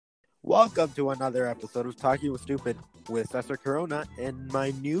Welcome to another episode of Talking with Stupid with Cesar Corona and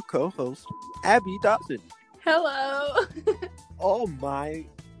my new co-host, Abby Dawson. Hello. Oh my.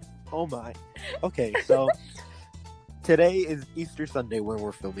 Okay, so today is Easter Sunday when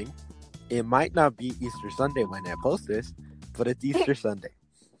we're filming. It might not be Easter Sunday when I post this, but it's Easter Sunday.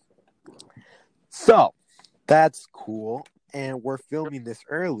 So, that's cool. And we're filming this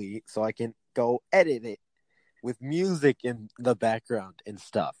early so I can go edit it with music in the background and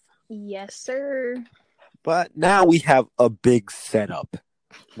stuff. Yes, sir. But now we have a big setup.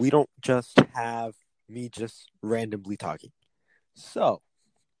 We don't just have me just randomly talking. So,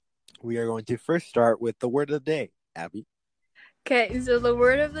 we are going to first start with the word of the day, Abby. Okay, so the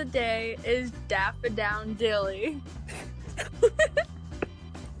word of the day is daffodowndilly.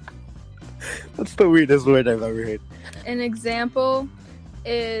 That's the weirdest word I've ever heard. An example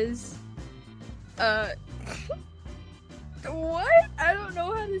is, what? I don't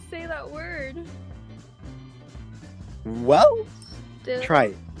know how to say that word. Well, try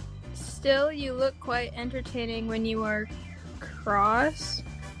it. Still, you look quite entertaining when you are cross.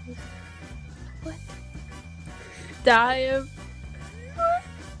 What?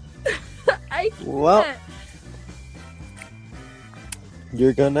 I can't. Well,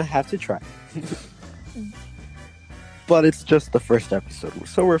 you're gonna have to try. But it's just the first episode,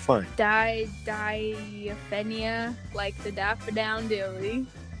 so we're fine. Diaphenia, like the daffodowndilly.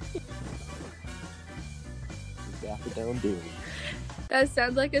 Daffodowndilly. That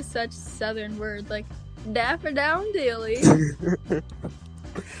sounds like such southern word, like daffodowndilly.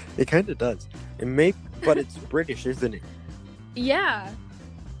 It kind of does. But it's British, isn't it? Yeah.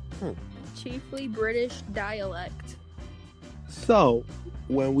 Chiefly British dialect. So,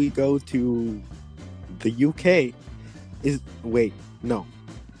 when we go to the UK,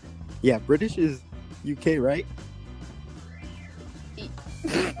 British is UK, right?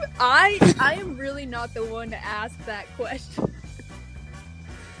 I am really not the one to ask that question.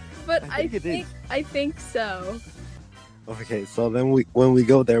 But I think so. Okay, so then when we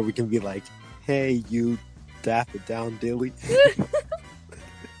go there, we can be like, "Hey, you daffodowndilly."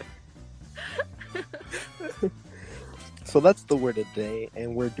 So that's the word of the day,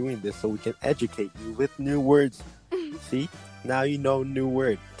 and we're doing this so we can educate you with new words. See? Now you know new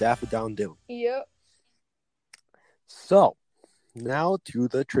word, daffodowndilly. Yep. So, now to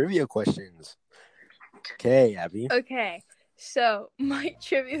the trivia questions. Okay, Abby. Okay, so my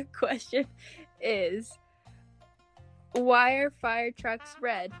trivia question is, why are fire trucks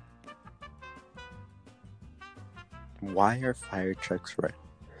red? Why are fire trucks red?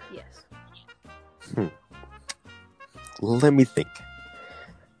 Yes. Let me think.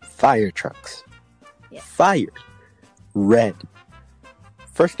 Fire trucks. Yeah. Fire. Red.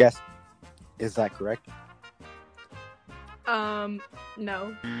 First guess. Is that correct? No.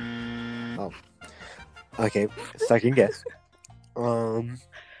 Oh. Okay. Second guess. Oh,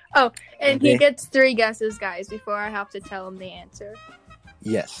 and he gets 3 guesses, guys, before I have to tell him the answer.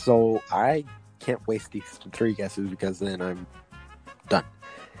 Yes. So I can't waste these 3 guesses because then I'm done.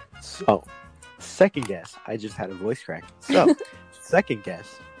 So, second guess. I just had a voice crack. So, second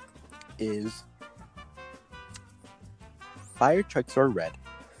guess is fire trucks are red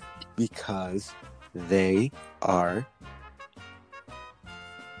because they are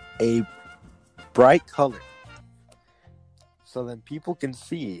a bright color. So then people can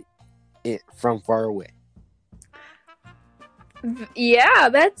see it from far away. Yeah,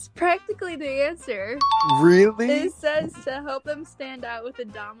 that's practically the answer. Really? It says to help them stand out with a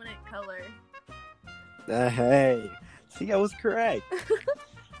dominant color. Hey, see, I was correct.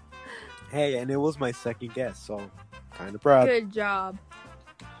 Hey, and it was my second guess, so kind of proud. Good job.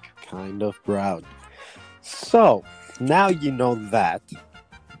 Kind of proud. So, now you know that.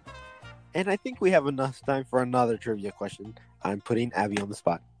 And I think we have enough time for another trivia question. I'm putting Abby on the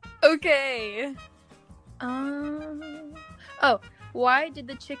spot. Okay. Why did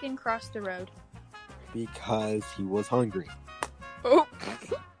the chicken cross the road? Because he was hungry. Oh.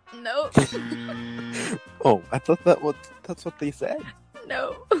 No. Oh, I thought that's what they said.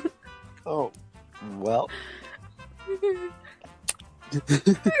 No. Oh, well.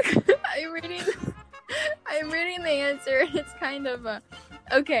 I'm reading the answer, and it's kind of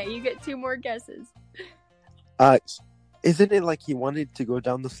okay, you get 2 more guesses. Isn't it like he wanted to go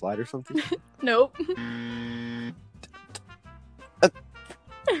down the slide or something? Nope.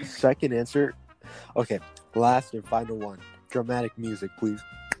 Second answer. Okay, last and final one. Dramatic music, please.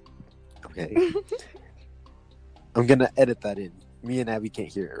 Okay. I'm gonna edit that in. Me and Abby can't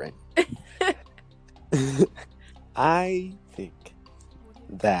hear it, right? I think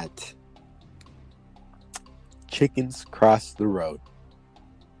that chickens cross the road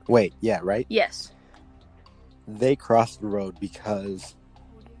Wait, yeah, right? Yes. They crossed the road because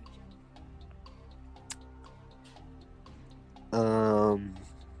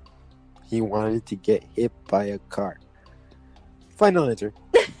he wanted to get hit by a car. Final answer.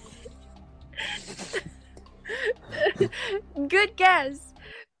 Good guess,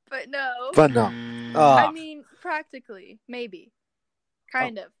 but no. But no. I mean, practically, maybe.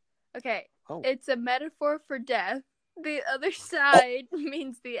 Kind of. Okay. Oh. It's a metaphor for death. The other side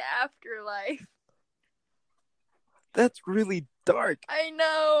means the afterlife. That's really dark. I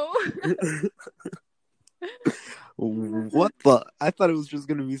know. What the? I thought it was just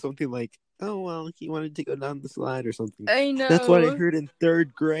going to be something like, oh, well, he wanted to go down the slide or something. I know. That's what I heard in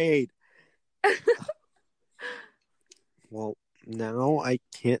 3rd grade. Well, now I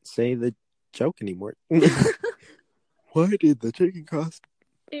can't say the joke anymore. Why did the chicken cross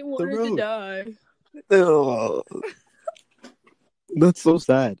it wanted to die. Oh, that's so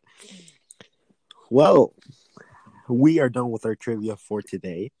sad. Well, we are done with our trivia for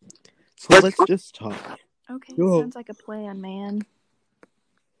today. So let's just talk. Okay, sounds like a plan, man.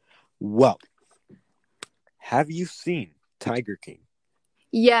 Well, have you seen Tiger King?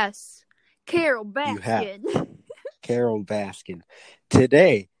 Yes. Carol Baskin. You have. Carol Baskin.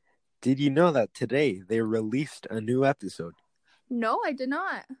 Today, did you know that today they released a new episode? No, I did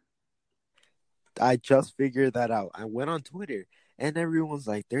not. I just figured that out. I went on Twitter and everyone's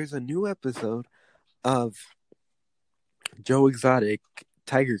like, there's a new episode of Joe Exotic,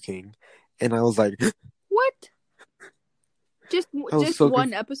 Tiger King. And I was like, what? Just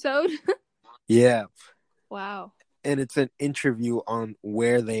one episode? Yeah. Wow. And it's an interview on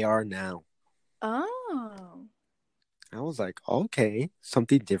where they are now. Oh. I was like, okay,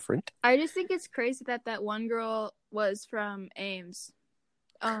 something different. I just think it's crazy that one girl was from Ames.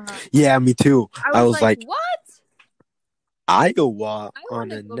 Yeah, me too. I was like, what? Iowa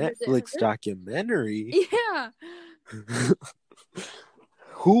on a Netflix documentary? Yeah.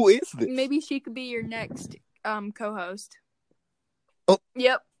 Who is this? Maybe she could be your next co-host. Oh.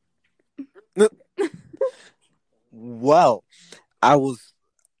 Yep. Well, I was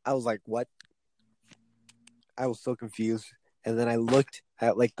like, what? I was so confused. And then I looked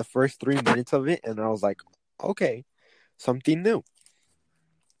at like the first 3 minutes of it and I was like, okay, something new.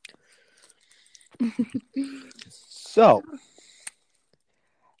 So,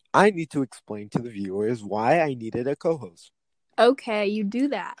 I need to explain to the viewers why I needed a co-host. Okay, you do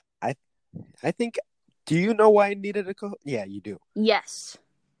that. I think, do you know why I needed a co-host? Yeah, you do. Yes.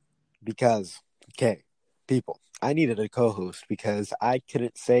 Because, okay, people, I needed a co-host because I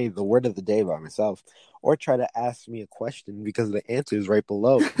couldn't say the word of the day by myself or try to ask me a question because the answer is right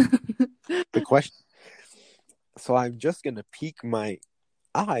below the question. So I'm just going to peek my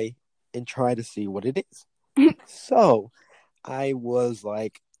eye and try to see what it is. So I was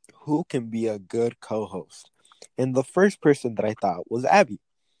like, who can be a good co-host? And the first person that I thought was Abby.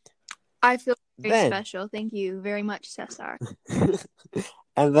 I feel very special. Thank you very much, Cesar.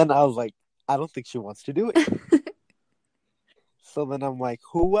 And then I was like, I don't think she wants to do it. So then I'm like,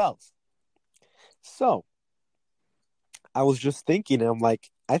 who else? So I was just thinking, and I'm like,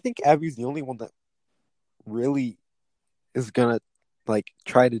 I think Abby's the only one that really is gonna like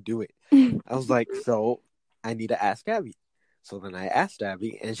try to do it. I was like, so I need to ask Abby. So then I asked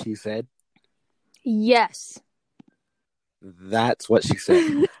Abby, and she said, yes. That's what she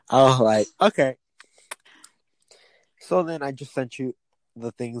said. I was like, okay. So then I just sent you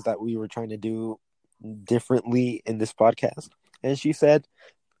the things that we were trying to do differently in this podcast. And she said,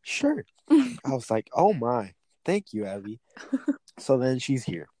 sure. I was like, oh my, thank you, Abby. So then she's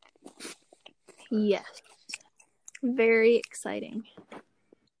here. Yes. Very exciting.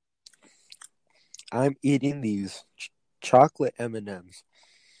 I'm eating these chocolate M&Ms.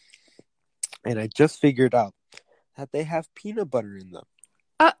 And I just figured out that they have peanut butter in them.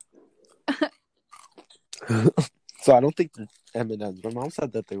 So I don't think they're M&Ms. My mom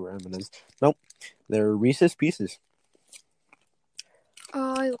said that they were M&Ms. Nope. They're Reese's Pieces.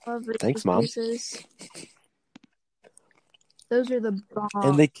 Oh, I love Reese's Thanks, Mom. Pieces. Those are the bomb.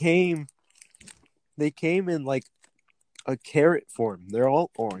 And they came in like a carrot form. They're all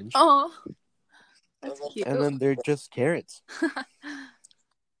orange. Oh, that's cute. And then they're just carrots.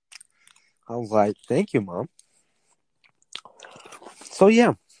 I was like, thank you, Mom. So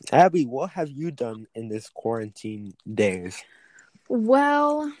yeah, Abby, what have you done in this quarantine days?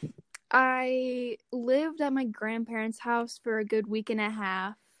 Well, I lived at my grandparents' house for a good week and a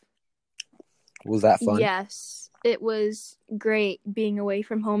half. Was that fun? Yes, it was great being away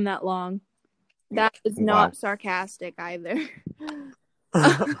from home that long. That is not sarcastic either.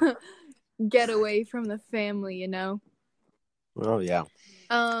 Get away from the family, you know? Oh, yeah.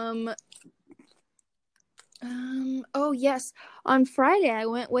 Oh yes, on Friday I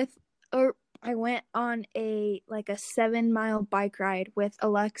went on a 7-mile bike ride with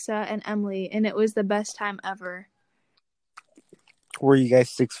Alexa and Emily, and it was the best time ever. Were you guys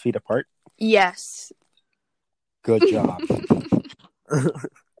 6 feet apart? Yes. Good job.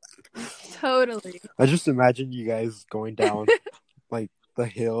 Totally. I just imagine you guys going down the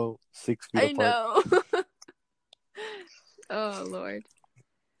hill 6 feet apart. I know. Oh Lord.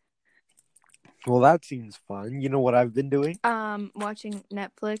 Well, that seems fun. You know what I've been doing? Watching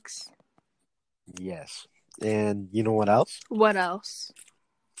Netflix. Yes. And you know what else? What else?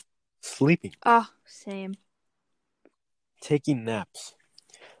 Sleeping. Oh, same. Taking naps.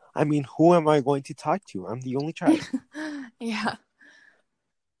 I mean, who am I going to talk to? I'm the only child. Yeah.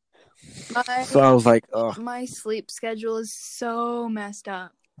 So I was like, ugh. My sleep schedule is so messed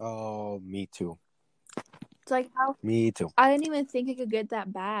up. Oh, me too. It's like how... Me too. I didn't even think it could get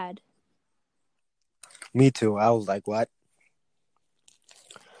that bad. Me too. I was like, what?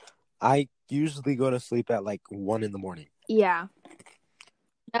 I usually go to sleep at 1 in the morning. Yeah.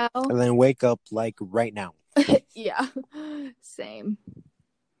 No. And then wake up right now. Yeah. Same.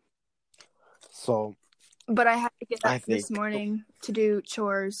 So. But I had to get up this morning to do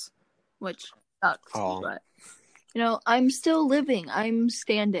chores, which sucks. Oh. But, I'm still living. I'm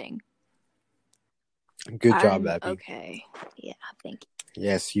standing. Good job, Abby. Okay. Yeah, thank you.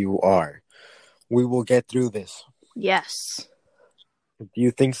 Yes, you are. We will get through this. Yes. Do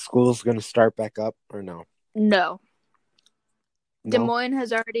you think school's going to start back up or no? No. Des Moines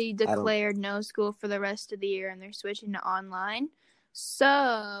has already declared no school for the rest of the year, and they're switching to online.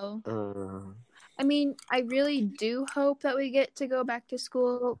 So, I mean, I really do hope that we get to go back to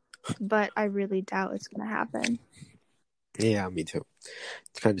school, but I really doubt it's going to happen. Yeah, me too.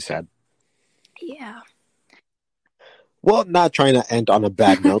 It's kind of sad. Yeah. Well, not trying to end on a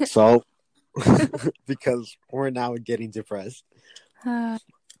bad note, so because we're now getting depressed. What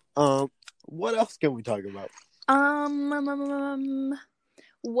else can we talk about?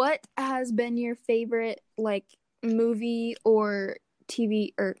 What has been your favorite movie or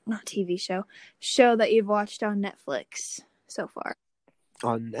TV or not TV show that you've watched on Netflix so far?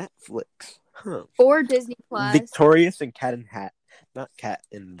 On Netflix, huh? Or Disney Plus? Victorious and Cat in Hat, not Cat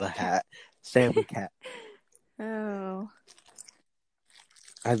in the Hat. Sam and Cat. Oh.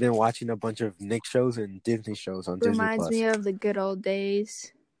 I've been watching a bunch of Nick shows and Disney shows on Disney Plus. Reminds me of the good old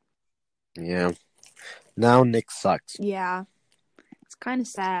days. Yeah. Now Nick sucks. Yeah. It's kind of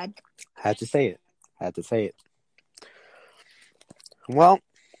sad. Had to say it. Well,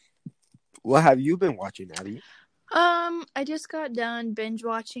 what have you been watching, Abby? I just got done binge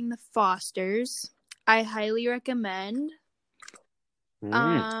watching The Fosters. I highly recommend.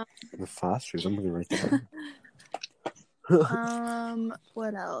 The Fosters. I'm gonna write that down.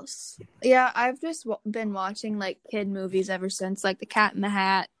 What else? Yeah, I've just been watching kid movies ever since, The Cat in the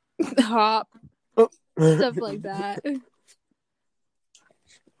Hat, The Hop, stuff like that.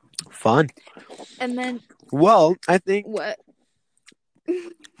 Fun. And then, well, I think. What?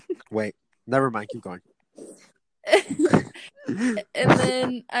 Wait, never mind. Keep going. And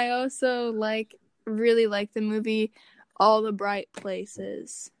then I also really like the movie All the Bright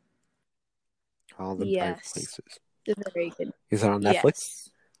Places. All the Bright Places. It's very good. Is that on Netflix?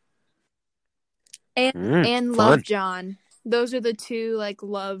 Yes. And Love John. Those are the two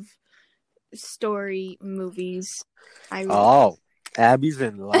love story movies. Abby's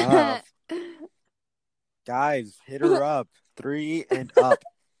in love. Guys, hit her up. 3 and up.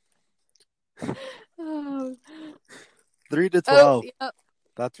 3 to 12. Yep.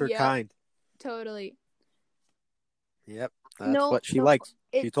 That's her kind. Totally. Yep. That's what she likes.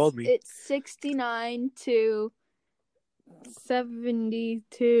 She told me. It's 69 to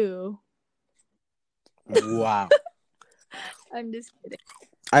 72. Wow. I'm just kidding.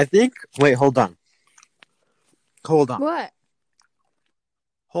 I think. Wait, hold on. What?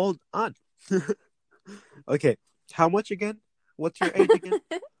 Hold on. Okay. How much again? What's your age again?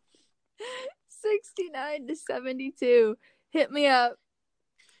 69 to 72. Hit me up.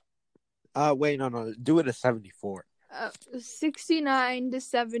 Wait, no. Do it at 74. 69 to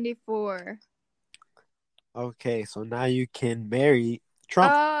 74. Okay, so now you can marry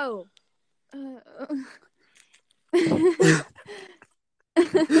Trump. Oh.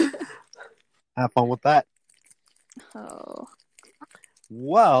 Have fun with that. Oh.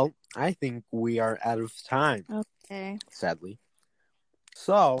 Well, I think we are out of time. Okay. Sadly.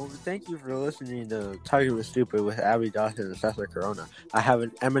 So, thank you for listening to Talking with Stupid with Abby Dawson and Cesar Corona. I have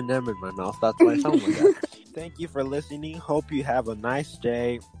an M&M in my mouth. That's why I sound like that. Thank you for listening. Hope you have a nice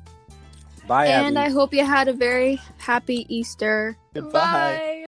day. Bye, And Abby. I hope you had a very happy Easter. Goodbye. Bye.